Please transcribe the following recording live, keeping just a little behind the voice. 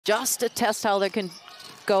just to test how they can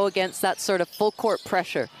go against that sort of full court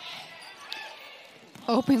pressure.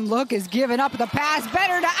 Open look is given up the pass.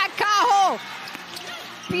 Better to Akaho.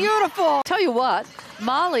 Beautiful. Tell you what,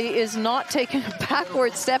 Mali is not taking a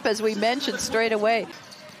backward step, as we mentioned, straight away.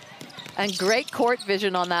 And great court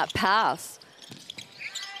vision on that pass.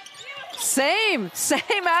 Same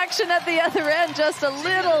action at the other end, just a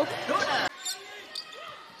little.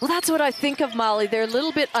 Well, that's what I think of Mali. They're a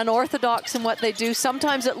little bit unorthodox in what they do.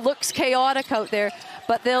 Sometimes it looks chaotic out there,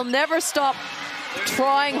 but they'll never stop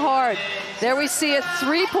trying hard. There we see a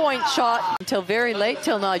three-point shot until very late,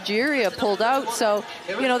 till Nigeria pulled out. So,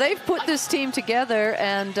 you know, they've put this team together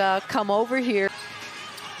and come over here.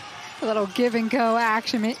 A little give and go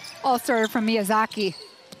action. All started from Miyazaki.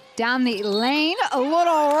 Down the lane, a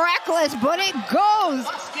little reckless, but it goes.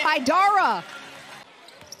 Haidara.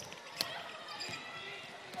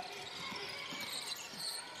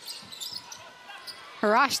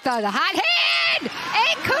 Hirashita, the hot hand,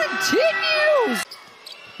 and continues.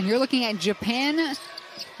 And you're looking at Japan,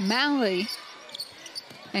 Mali,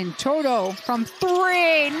 and Toto from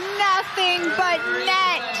three, nothing but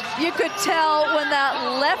net. You could tell when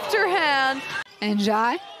that left her hand. And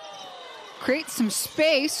Jai creates some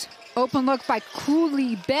space. Open look by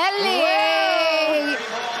Koulibaly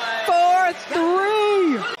for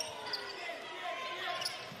three.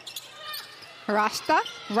 Hirashita,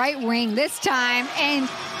 right wing this time, and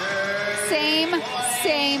same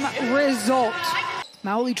result.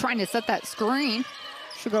 Maoli trying to set that screen.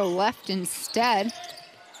 Should go left instead.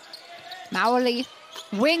 Maoli,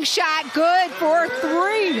 wing shot, good for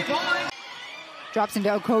three. Drops into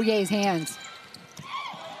Okoye's hands.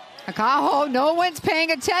 Akaho, no one's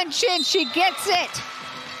paying attention. She gets it.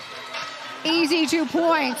 Easy 2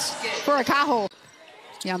 points for Akaho.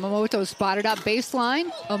 Yamamoto spotted up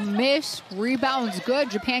baseline. A miss. Rebounds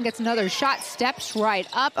good. Japan gets another shot. Steps right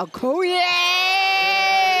up. Okoye!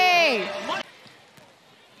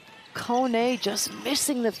 Kone just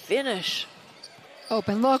missing the finish.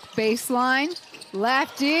 Open look. Baseline.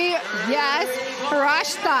 Lefty. Yes.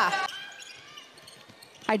 Hirashita.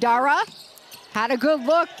 Haidara had a good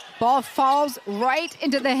look. Ball falls right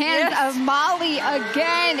into the hands of Mali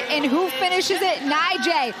again. And who finishes it?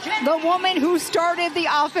 Nije, the woman who started the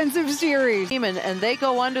offensive series. And they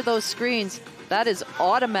go under those screens. That is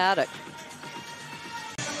automatic.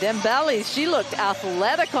 Dembele, she looked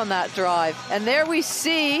athletic on that drive. And there we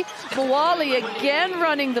see Mawali again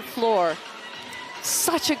running the floor.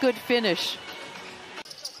 Such a good finish.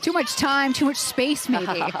 Too much time, too much space maybe.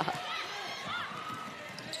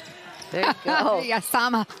 There you go.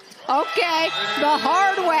 Yasama. Okay, the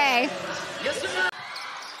hard way.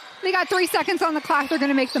 They got 3 seconds on the clock. They're going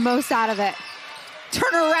to make the most out of it.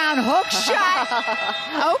 Turn around, hook shot.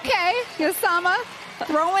 Okay, Yasama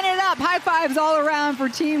throwing it up. High fives all around for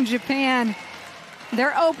Team Japan.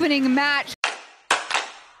 Their opening match.